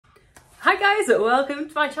Hi guys, welcome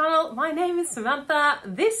to my channel. My name is Samantha.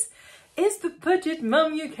 This is the Budget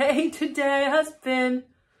Mum UK. Today has been,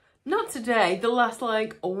 not today, the last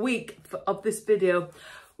like a week of this video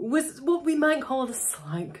was what we might call a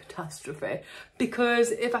slight catastrophe.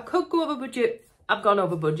 Because if I could go over budget, I've gone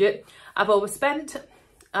over budget. I've overspent,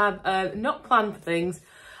 I've not planned for things,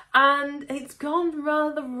 and it's gone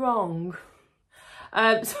rather wrong.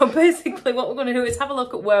 So basically what we're going to do is have a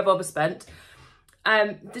look at where I've overspent.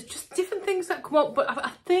 There's just different things that come up, but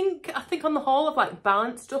I think on the whole I've like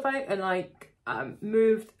balanced stuff out and like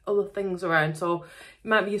moved other things around, so it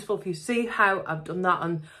might be useful if you see how I've done that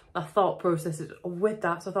and my thought processes with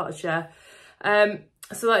that. So I thought I'd share.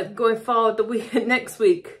 So like going forward the week next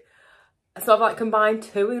week, so I've like combined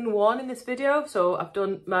 2 in 1 in this video. So I've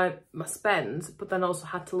done my spends, but then also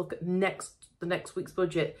had to look at the next week's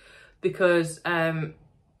budget because I've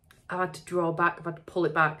had to draw back, I've had to pull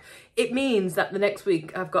it back. It means that the next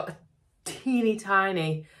week I've got a teeny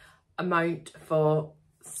tiny amount for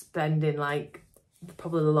spending, like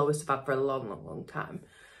probably the lowest I've had for a long time.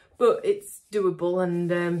 But it's doable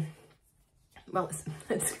and well,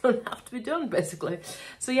 it's going to have to be done basically.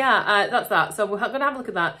 So yeah, that's that. So we're going to have a look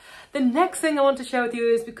at that. The next thing I want to share with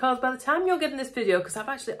you is, because by the time you're getting this video, because I've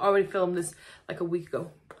actually already filmed this like a week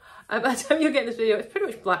ago, by the time you're getting this video, it's pretty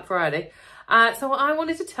much Black Friday. So I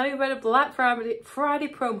wanted to tell you about a Black Friday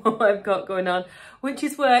promo I've got going on, which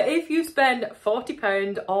is where if you spend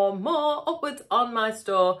 £40 or more upwards on my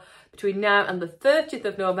store between now and the 30th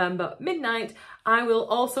of November midnight, I will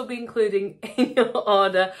also be including in your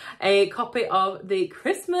order a copy of the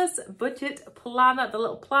Christmas budget planner, the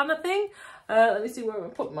little planner thing. Let me see where I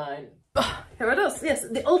put mine. Here it is. Yes,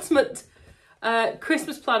 the ultimate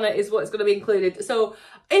Christmas planner is what's going to be included. So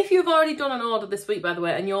if you've already done an order this week, by the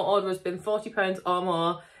way, and your order has been £40 or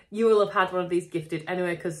more, you will have had one of these gifted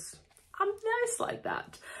anyway, because I'm nice like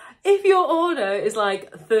that. If your order is like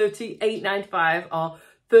 £38.95 or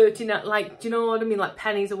 £39, like, do you know what I mean, like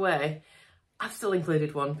pennies away, I've still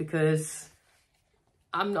included one, because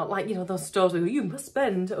I'm not like, you know, those stores where you must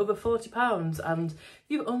spend over £40 and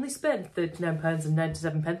you've only spent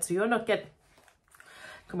 £39.97, so you're not getting,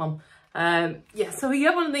 come on. Yeah, so you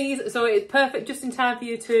have one of these, so it's perfect just in time for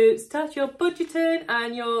you to start your budgeting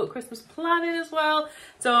and your Christmas planning as well.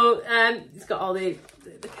 So it's got all the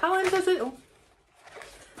calendars in it. Oh,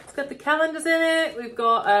 it's got the calendars in it. We've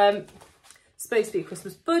got space for your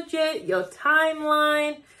Christmas budget, your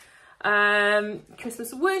timeline,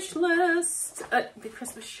 Christmas wish list, the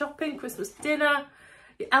Christmas shopping, Christmas dinner,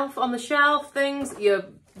 your elf on the shelf things, your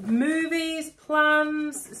movies,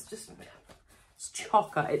 plans. It's just, it's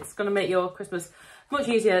chocker. It's going to make your Christmas much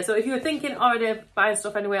easier. So if you were thinking already of buying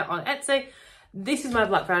stuff anywhere on Etsy, this is my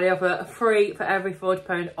Black Friday offer, free for every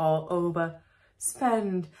 £40 or over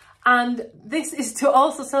spend. And this is to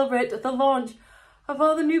also celebrate the launch of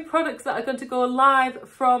all the new products that are going to go live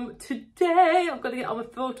from today. I'm going to get all my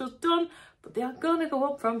photos done, but they are going to go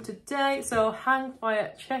up from today. So hang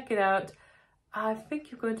fire, check it out. I think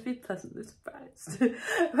you're going to be pleasantly surprised.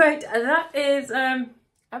 Right, and that is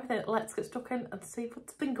everything. Let's get stuck in and see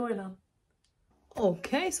what's been going on.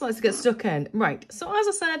 Okay, so let's get stuck in. Right, so as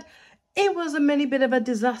I said, it was a mini bit of a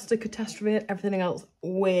disaster, catastrophe, and everything else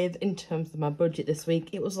in terms of my budget this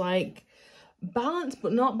week. It was like balanced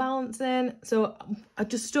but not balancing. So I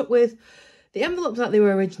just stuck with the envelopes that they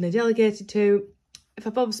were originally delegated to. If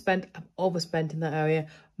I've overspent, I've overspent in that area,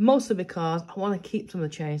 mostly because I want to keep some of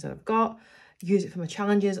the change that I've got, use it for my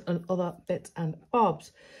challenges and other bits and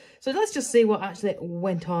bobs. So let's just see what actually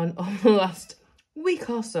went on the last week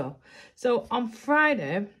or so. So on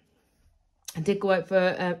Friday, I did go out for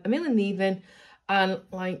a meal in the evening, and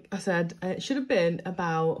like I said, it should have been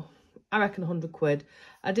about, I reckon, 100 quid.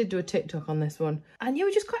 I did do a TikTok on this one, and yeah,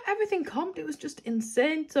 we just got everything comped. It was just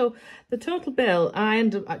insane. So the total bill, I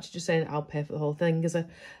ended up actually just saying I'll pay for the whole thing as a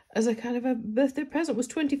kind of a birthday present, was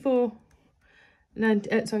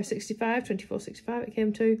 24.65 it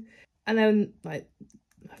came to. And then like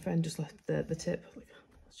my friend just left the tip. I was like, oh,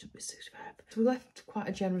 it should be 65. So we left quite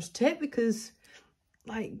a generous tip because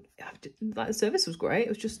like the service was great. It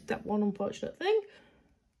was just that one unfortunate thing.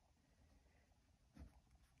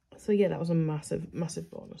 So yeah, that was a massive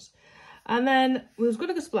bonus. And then we was going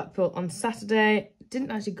to go to Blackpool on Saturday.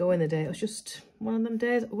 Didn't actually go in the day. It was just one of them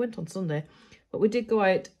days. I went on Sunday, but we did go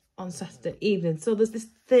out on Saturday evening. So there's this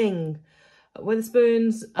thing at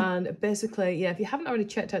Wetherspoons, and basically, yeah, if you haven't already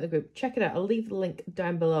checked out the group, check it out. I'll leave the link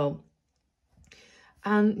down below.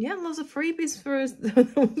 And yeah, lots of freebies for us.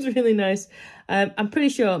 That was really nice. I'm pretty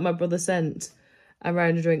sure my brother sent a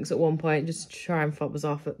round of drinks at one point just to try and fob us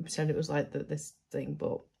off, pretend it was like this thing,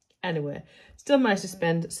 but Anyway, still managed to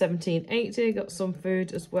spend £17.80. Got some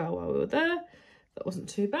food as well while we were there. That wasn't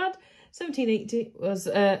too bad. £17.80 was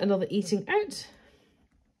another eating out.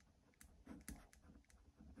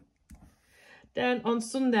 Then on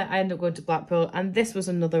Sunday, I ended up going to Blackpool, and this was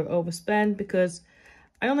another overspend because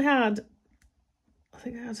I only had, I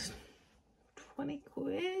think I had 20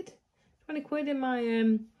 quid in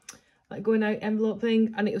my like going out envelope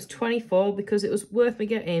thing, and it was 24 because it was worth me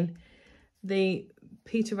getting the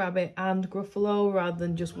Peter Rabbit and Gruffalo rather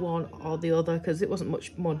than just one or the other, because it wasn't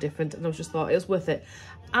much more different, and I just thought it was worth it.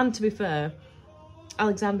 And to be fair,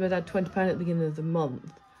 Alexander had £20 at the beginning of the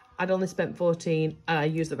month. I'd only spent 14 and I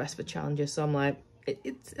used the rest for challenges, so I'm like,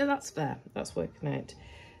 that's fair, that's working out.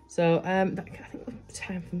 So I think it was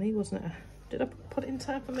time for me, wasn't it? Did I put it in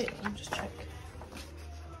time for me? I'll just check,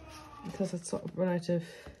 because I'd sort of run out of,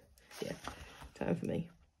 yeah, time for me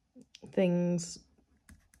things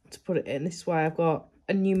to put it in. This is why I've got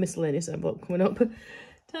a new miscellaneous envelope coming up.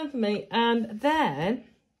 Time for me. And then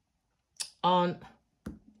on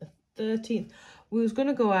the 13th, we was going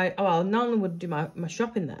to go out. Oh, well, Nolan would do my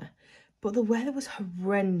shopping there, but the weather was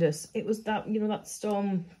horrendous. It was that, you know, that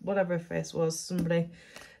storm, whatever her face was, somebody.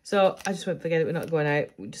 So I just went, forget it, we're not going out.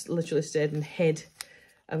 We just literally stayed and hid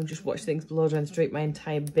and just watched things blow down the street. My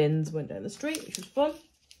entire bins went down the street, which was fun.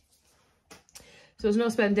 So it was no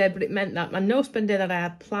spend day, but it meant that my no spend day that I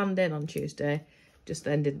had planned in on Tuesday just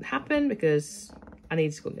then didn't happen because I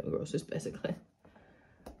needed to go and get my groceries, basically.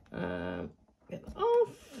 Get that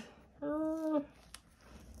off.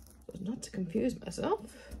 Not to confuse myself.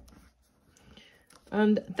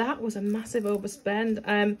 And that was a massive overspend.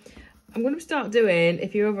 I'm going to start doing,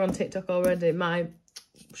 if you're over on TikTok already, my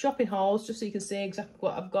shopping hauls, just so you can see exactly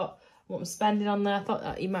what I've got, what I'm spending on there. I thought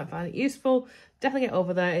that you might find it useful. Definitely get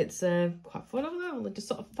over there. It's quite fun over there. Like just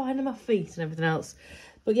sort of finding my feet and everything else.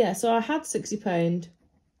 But yeah, so I had £60,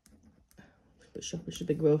 but shopping should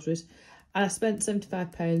be groceries, and I spent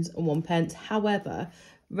 £75.01. However,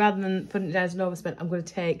 rather than putting it down as an overspend, I'm going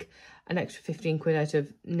to take an extra 15 quid out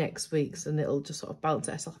of next week's, and it'll just sort of balance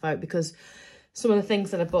itself out, because some of the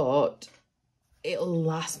things that I bought, it'll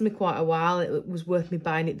last me quite a while. It was worth me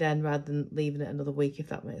buying it then rather than leaving it another week, if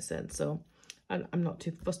that makes sense. So I'm not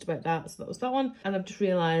too fussed about that. So that was that one. And I've just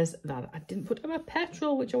realised that I didn't put down my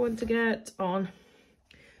petrol, which I want to get on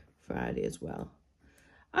Friday as well.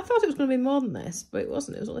 I thought it was going to be more than this, but it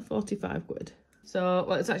wasn't. It was only 45 quid. So,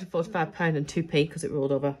 well, it's actually £45 and 2p because it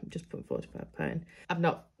rolled over. Just put £45. I've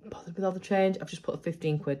not bothered with all the change. I've just put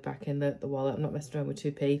 15 quid back in the wallet. I'm not messing around with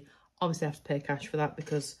 2p. Obviously, I have to pay cash for that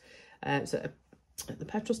because it's at the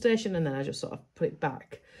petrol station, and then I just sort of put it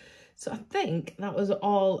back. So I think that was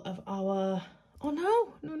all of our... Oh,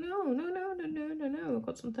 no. I've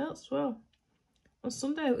got something else as well. On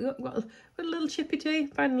Sunday, we got a little chippy tea.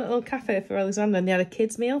 Found a little cafe for Alexander, and they had a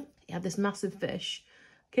kids meal. He had this massive fish.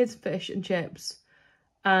 Kids fish and chips,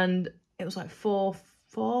 and it was like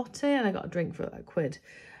 £4.40, and I got a drink for like £1.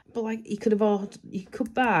 But like you could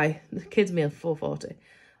buy the kids meal for £4.40, or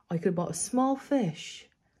you could have bought a small fish,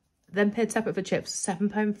 then paid separate for chips,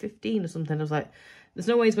 £7.15 or something. I was like, there's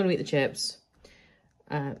no way he's going to eat the chips.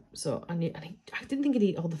 So I didn't think he'd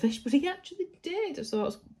eat all the fish, but he actually did. So that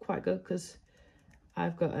was quite good because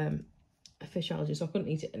I've got a fish allergy, so I couldn't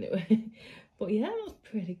eat it anyway. But yeah, that was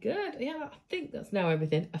pretty good. Yeah, I think that's now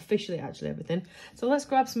everything. Officially, actually everything. So let's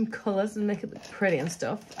grab some colours and make it look pretty and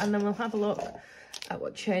stuff. And then we'll have a look at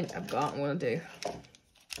what change I've got. I'm going to do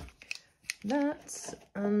that.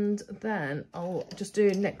 And then I'll just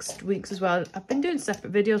do next week's as well. I've been doing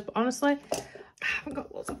separate videos, but honestly, I haven't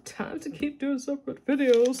got lots of time to keep doing separate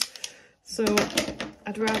videos. So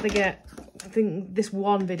I'd rather get, I think, this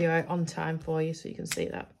one video out on time for you so you can see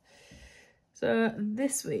that. So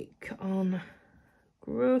this week on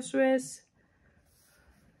groceries,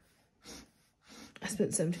 I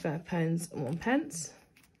spent £75.01.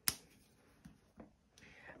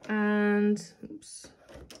 And oops,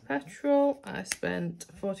 petrol, I spent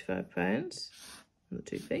 £45 on the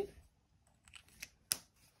 2p.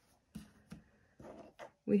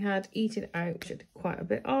 We had eating out, which I did quite a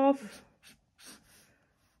bit of.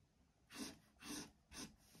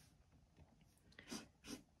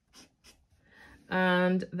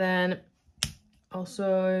 And then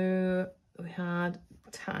also we had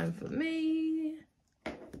time for me.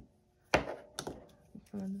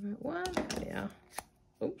 Find the right one. Yeah.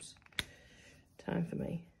 Oops. Time for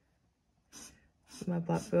me. For my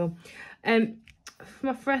Blackpool. For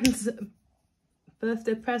my friend's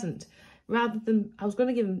birthday present, rather than, I was going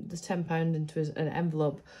to give him this £10 into an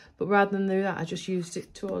envelope, but rather than do that, I just used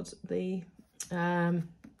it towards the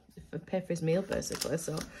pay for his meal, basically.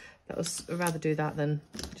 So I'd rather do that than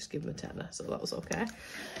just give them a tenner, so that was okay.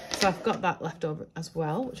 So I've got that left over as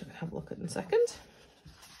well, which I can have a look at in a second.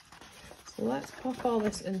 So let's pop all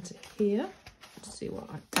this into here to see what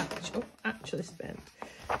I actually spent.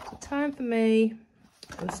 So time for me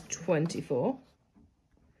was 24.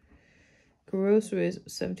 Groceries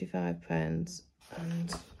 75 pence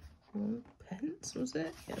and 1 pence, was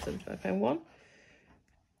it? Yeah, 75 pound one.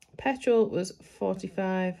 Petrol was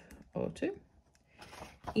 45.02.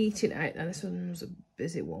 Eating out, now this one was a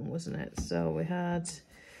busy one, wasn't it? So we had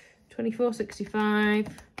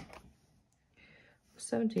 24.65,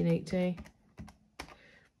 17.80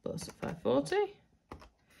 plus 5.40,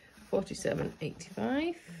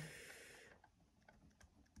 47.85.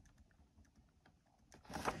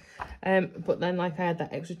 But then like I had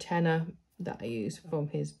that extra tenner that I used from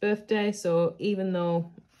his birthday, so even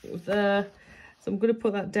though it was there, so I'm going to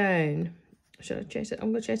put that down. Should I change it?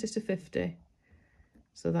 I'm going to change this to 50,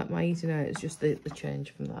 so that my eating out is just the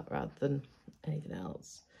change from that rather than anything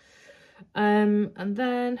else. And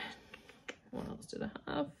then what else did I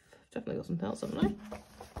have? Definitely got something else, haven't I?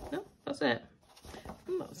 No, that's it.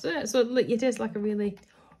 That's it. So look, it is like a really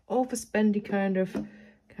overspendy kind of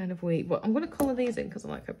week. But I'm going to colour these in because I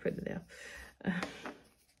like how pretty they are.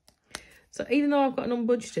 So even though I've got an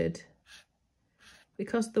unbudgeted,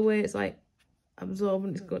 because of the way it's like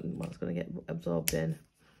absorbing, it's going to get absorbed in.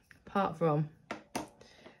 Apart from,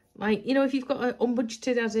 like, you know, if you've got an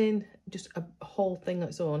unbudgeted as in just a whole thing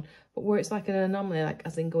that's on, but where it's like an anomaly, like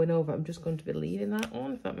as in going over, I'm just going to be leaving that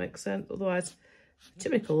on, if that makes sense. Otherwise, too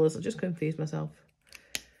many colours, I'll just confuse myself.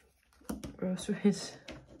 Groceries.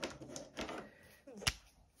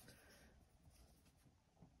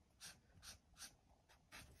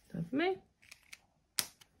 Time for me.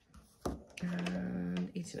 And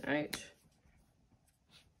eating out.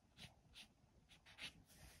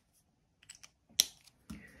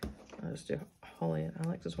 I'll just do Holly and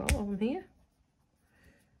Alex as well while I'm here.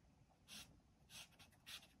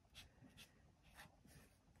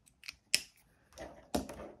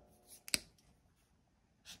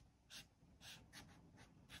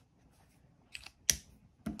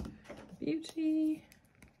 Beauty.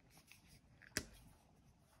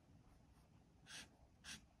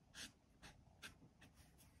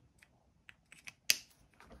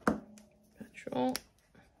 Petrol.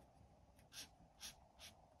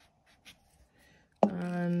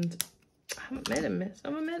 And I haven't made a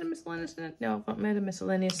miscellaneous in it? No, I've not made a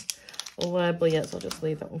miscellaneous label yet, so I'll just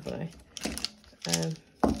leave that one for now. And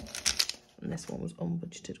this one was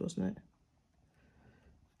unbudgeted, wasn't it?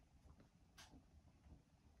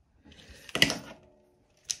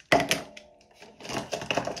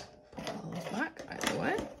 Put all those back out of the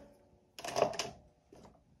way.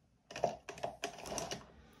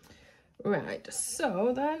 Right,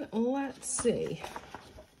 so then let's see.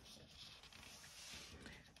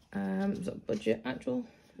 Is that budget actual?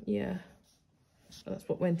 Yeah. So that's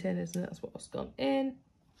what went in, isn't it? That's what's gone in.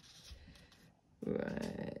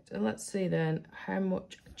 Right. And let's see then how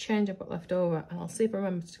much change I've got left over. And I'll see if I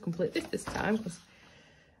remember to complete this time, because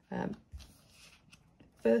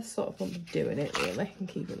first sort of want to be doing it really and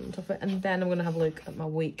keeping on top of it. And then I'm going to have a look at my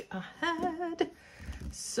week ahead.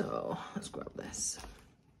 So let's grab this.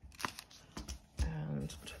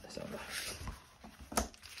 And turn this over.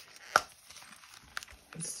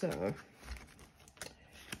 So,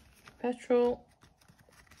 petrol,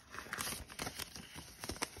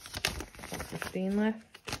 15 left.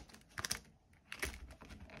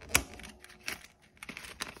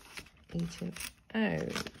 Eating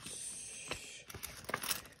out.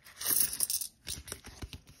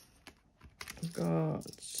 Got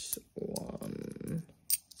one.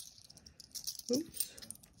 Oops.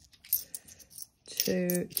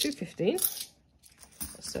 215.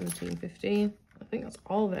 17.15. I think that's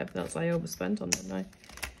all of it. Everything else I overspent on, didn't I?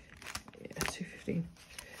 Yeah, 215.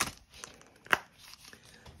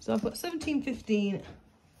 So I've got 17.15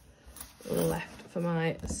 left for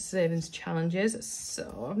my savings challenges.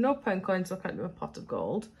 So I've no pound coins, so I can't do a pot of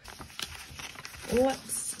gold.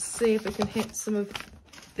 Let's see if we can hit some of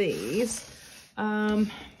these. What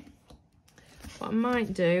I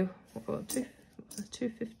might do, I've got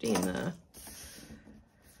 215 there.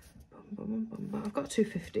 I've got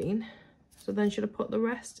 215. So then should I put the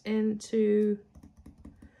rest into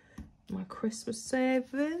my Christmas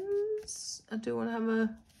savings? I do want to have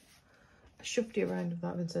a shufty around of that.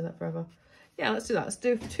 I've been saying that forever. Yeah, let's do that. Let's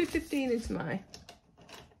do 215 into my.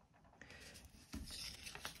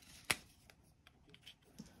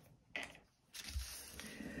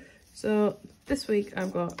 So this week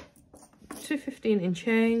I've got 215 in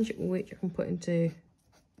change, which I can put into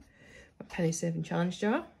my penny saving challenge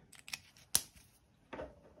jar.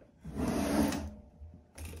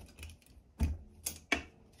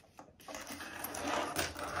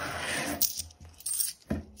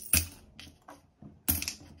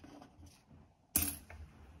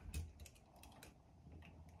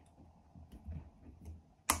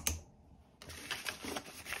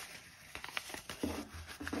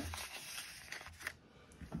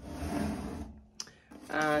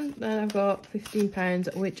 And then I've got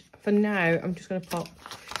 £15, which for now I'm just going to pop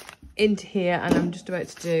into here, and I'm just about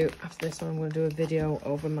to do, after this one, I'm going to do a video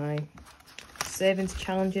over my savings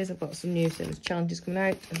challenges. I've got some new savings challenges coming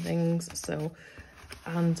out and things, so,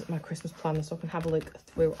 and my Christmas planner, so I can have a look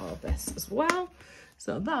through all of this as well.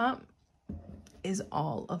 So that is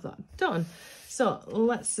all of that done. So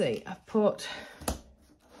let's see, I've put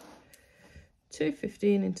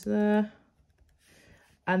 2.15 into there,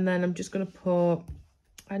 and then I'm just going to put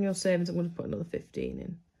annual savings. I'm going to put another 15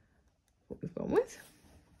 in what we've gone with.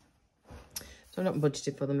 So I'm not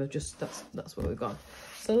budgeted for them, I've just, that's what we've got.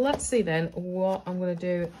 So let's see then what I'm going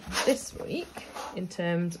to do this week in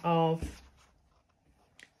terms of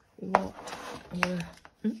what I'm going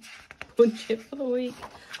to budget for the week.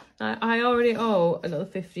 I already owe another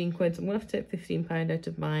 15 quid, so I'm going to have to take £15 out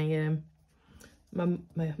of my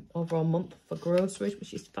my overall month for groceries,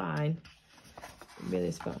 which is fine. It really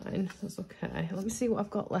is fine, that's okay. Let me see what I've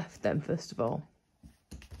got left then, first of all.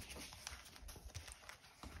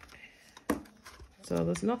 So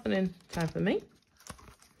there's nothing in time for me.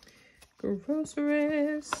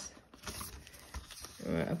 Groceries.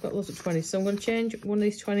 All right, I've got lots of 20s, so I'm going to change one of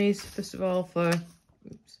these 20s first of all for a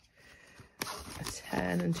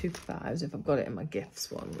 10 and 2 5s if I've got it in my gifts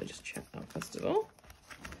one. Let me just check that first of all.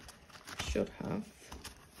 Should have.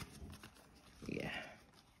 Yeah.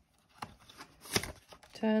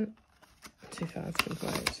 10, 2 5s can go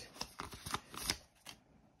out.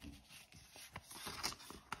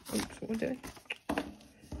 Oops, what am I doing?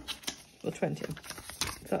 Well, 20.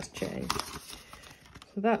 That's changed.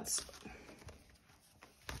 So that's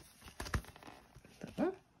that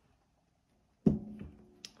one.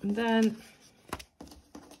 And then,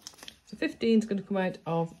 so 15 is going to come out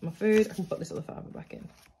of my food. I can put this other fiver back in.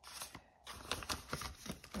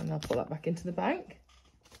 And I'll put that back into the bank.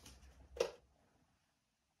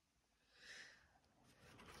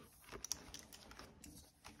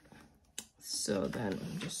 So then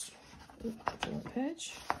I'm just that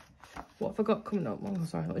page. What have I got coming up? Oh,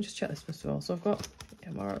 sorry, let me just check this first of all. So I've got, yeah,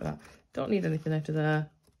 I'm alright with that. Don't need anything out of there.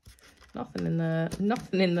 Nothing in there.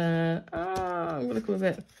 Nothing in there. Ah, I'm going to come a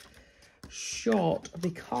bit short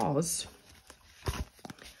because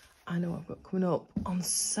I know I've got coming up on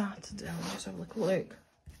Saturday. I'll just have a little look.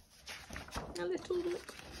 A little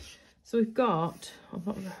look. So we've got, I've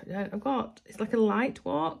got, it's like a light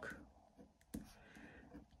walk.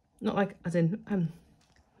 Not like, as in,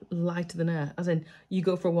 lighter than air, as in you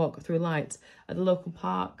go for a walk through lights at the local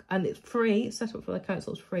park, and it's free. It's set up for the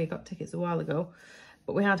council, it's free. I got tickets a while ago,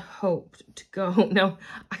 but we had hoped to go. Now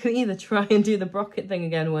I can either try and do the Brocket thing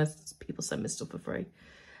again where people send me stuff for free,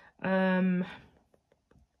 or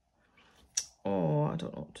I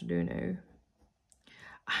don't know what to do now.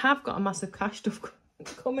 I have got a massive cash stuff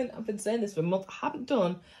coming. I've been saying this for a month. I haven't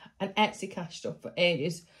done an Etsy cash stuff for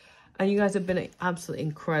ages. And you guys have been absolutely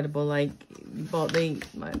incredible. Like, you bought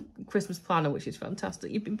my Christmas planner, which is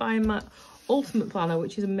fantastic. You've been buying my ultimate planner,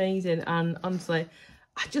 which is amazing. And honestly,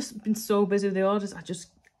 I've just been so busy with the orders. I just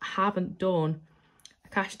haven't done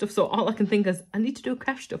cash stuff. So all I can think is, I need to do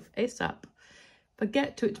cash stuff ASAP. If I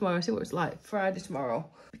get to it tomorrow, I see what it's like Friday tomorrow.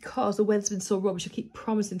 Because the weather's been so rubbish, I keep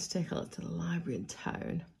promising to take her to the library in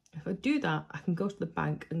town. If I do that, I can go to the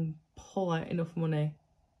bank and pull out enough money.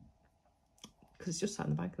 Because it's just sat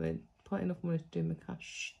in the bank and put enough money to do my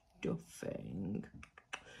cash stuffing.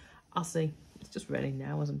 I'll see. It's just raining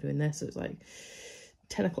now as I'm doing this, so it's like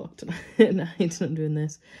 10 o'clock tonight at night and I'm doing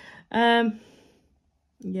this.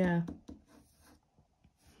 Yeah.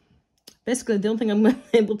 Basically, the only thing I'm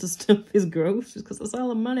able to stuff is groceries because that's all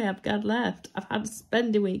the money I've got left. I've had a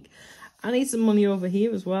spending week. I need some money over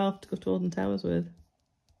here as well to go to Alden Towers with.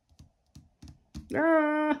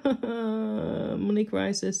 Ah, money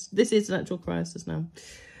crisis. This is an actual crisis now.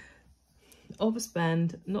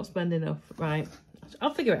 Overspend, not spend enough. Right,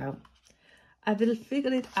 I'll figure it out. I will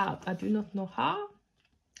figure it out. I do not know how.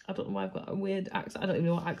 I don't know why I've got a weird accent. I don't even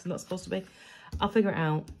know what accent that's supposed to be. I'll figure it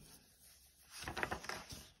out.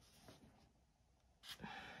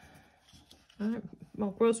 Alright,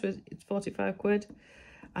 well, groceries, it's 45 quid.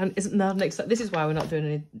 And isn't that an exciting? This is why we're not doing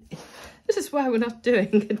any. This is why we're not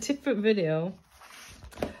doing a different video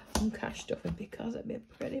on cash stuffing, because it'd be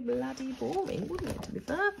pretty bloody boring, wouldn't it, to be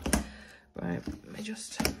fair? Right, let me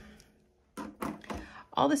just...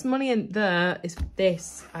 All this money in there is for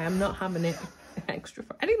this. I am not having it extra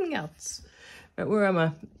for anything else. Right, where am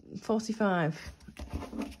I? 45.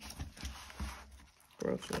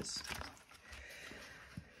 Groceries.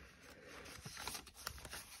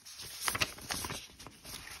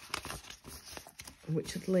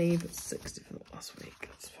 Which would leave 60 for the last week.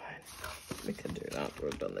 That's fine. We can do that.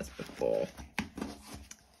 We've done this before.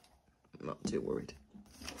 I'm not too worried.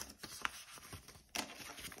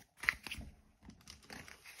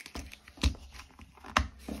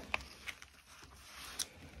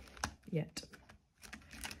 yet.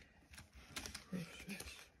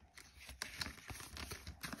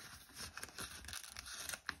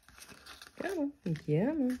 Come on.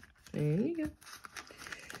 Yeah, there you go.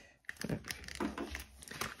 Right.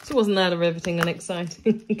 So wasn't that a riveting and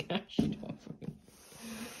exciting cash offering?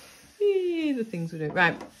 The things we do.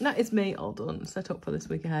 Right, that is me all done, set up for this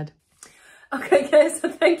week ahead. Okay guys,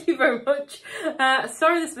 so thank you very much.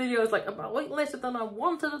 Sorry this video is like about a week later than I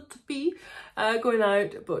wanted it to be going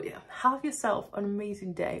out, but yeah, have yourself an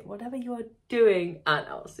amazing day, whatever you are doing, and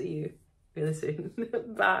I'll see you really soon.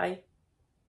 Bye.